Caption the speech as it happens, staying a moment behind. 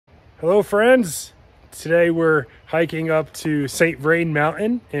Hello friends, today we're hiking up to St Vrain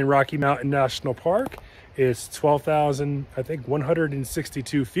Mountain in Rocky Mountain National Park. It's 12,000, I think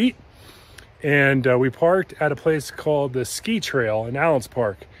 162 feet. And we parked at a place called the Ski Trail in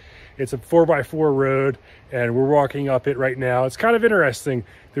Allenspark. It's a 4x4 road and we're walking up it right now. It's kind of interesting.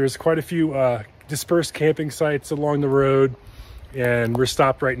 There's quite a few dispersed camping sites along the road and we're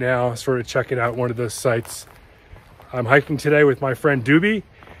stopped right now sort of checking out one of those sites. I'm hiking today with my friend Doobie.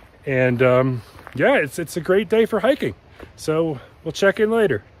 And yeah, it's a great day for hiking. So we'll check in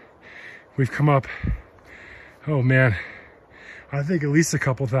later. We've come up, oh man, I think at least a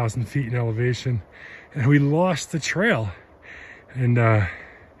couple thousand feet in elevation. And we lost the trail. And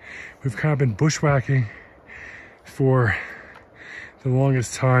we've kind of been bushwhacking for the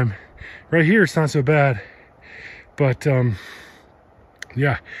longest time. Right here, it's not so bad. But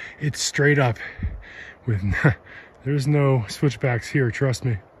yeah, it's straight up with, there's no switchbacks here, trust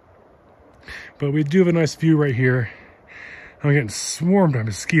me. But we do have a nice view right here. I'm getting swarmed by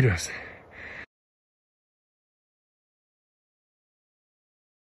mosquitoes.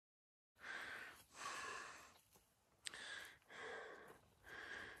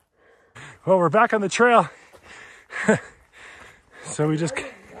 Well, we're back on the trail. So we just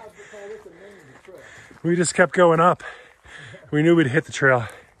kept going up. We knew we'd hit the trail.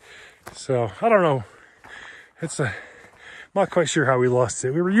 So I don't know. I'm not quite sure how we lost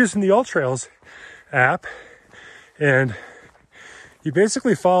it. We were using the AllTrails app, and you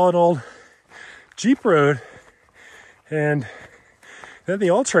basically follow an old Jeep road, and then the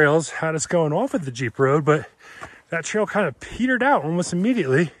AllTrails had us going off of the Jeep road, but that trail kind of petered out almost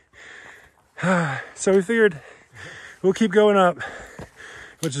immediately. So we figured we'll keep going up,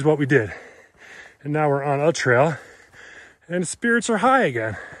 which is what we did. And now we're on a trail, and spirits are high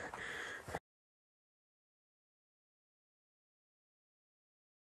again.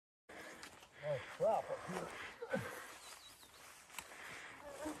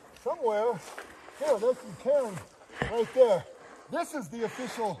 Somewhere, here, there's some cairns right there. This is the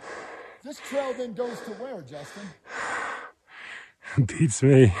official, this trail then goes to where, Justin? Beats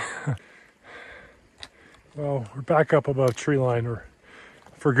me. Well, we're back up above tree line, or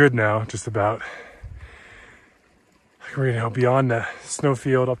for good now, just about. We're gonna go beyond the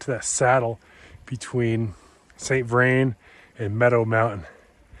snowfield up to that saddle between St Vrain and Meadow Mountain.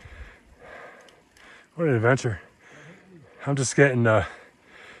 What an adventure. I'm just getting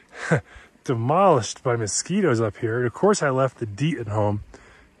demolished by mosquitoes up here. And of course I left the DEET at home,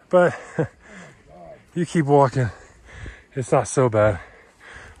 but you keep walking, it's not so bad.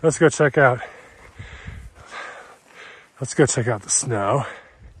 Let's go check out the snow.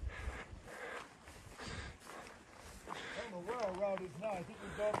 I don't know where our route is now. I think we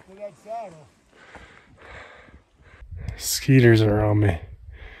go up to that saddle. Skeeters are on me.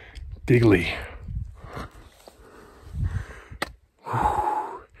 Bigly.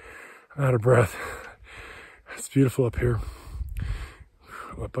 I'm out of breath. It's beautiful up here.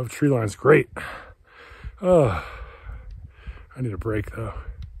 Above tree line is great. Oh, I need a break though.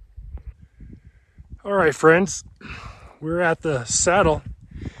 All right, friends, we're at the saddle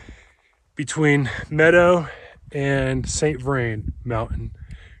between Meadow and St Vrain Mountain.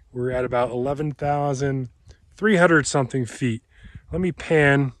 We're at about 11,300 something feet. Let me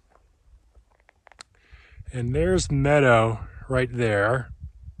pan, and there's Meadow right there.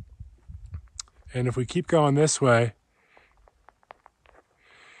 And if we keep going this way,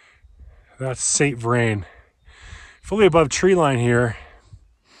 that's St Vrain. Fully above tree line here,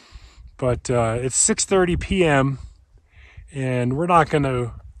 but it's 6:30 p.m. and we're not going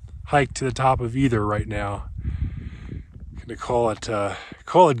to hike to the top of either right now. Going to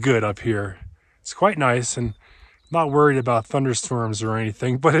call it good up here. It's quite nice, and not worried about thunderstorms or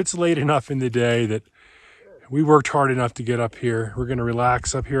anything, but it's late enough in the day that we worked hard enough to get up here. We're going to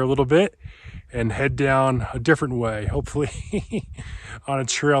relax up here a little bit and head down a different way, hopefully on a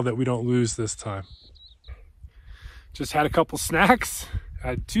trail that we don't lose this time. Just had a couple snacks. I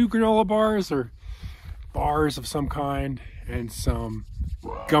had 2 granola bars, or bars of some kind, and some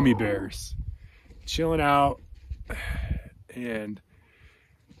gummy bears. Chilling out and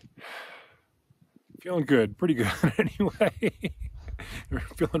feeling good, pretty good anyway.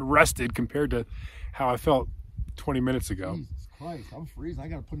 Feeling rested compared to how I felt 20 minutes ago. Jesus Christ, I'm freezing. I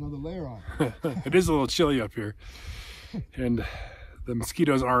gotta put another layer on. It is a little chilly up here, and the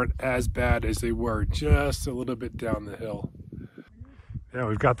mosquitoes aren't as bad as they were just a little bit down the hill. Yeah,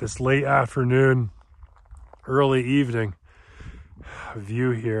 we've got this late afternoon, early evening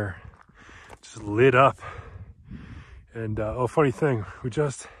view here, just lit up. And oh, funny thing, we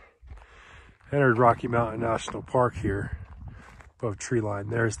just entered Rocky Mountain National Park here above tree line.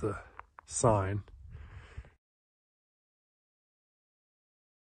 There's the sign.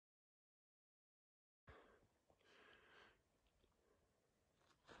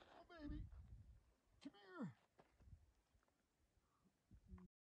 Oh, baby. Come here.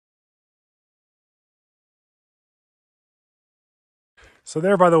 So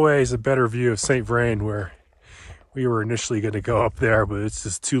there, by the way, is a better view of St Vrain, where we were initially going to go up there, but it's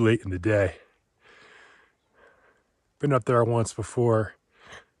just too late in the day. Been up there once before,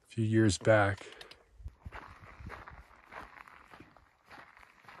 a few years back.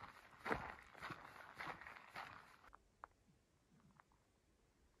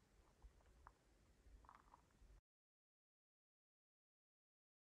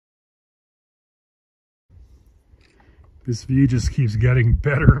 This view just keeps getting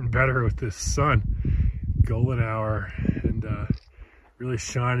better and better with this sun. Golden hour, and really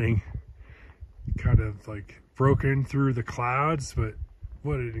shining, kind of like broken through the clouds, but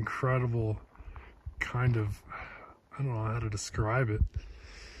what an incredible kind of, I don't know how to describe it.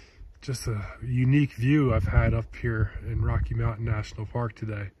 Just a unique view I've had up here in Rocky Mountain National Park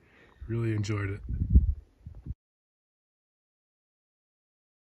today. Really enjoyed it.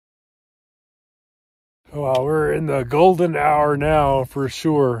 Well, we're in the golden hour now for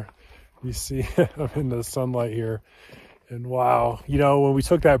sure. You see, I'm in the sunlight here. And wow, you know, when we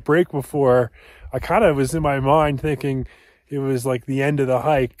took that break before, I kind of was in my mind thinking it was like the end of the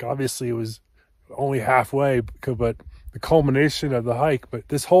hike. Obviously, it was only halfway, but the culmination of the hike. But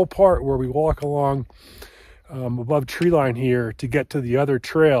this whole part where we walk along above tree line here to get to the other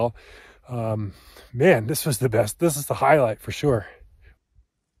trail, man, this was the best. This is the highlight for sure.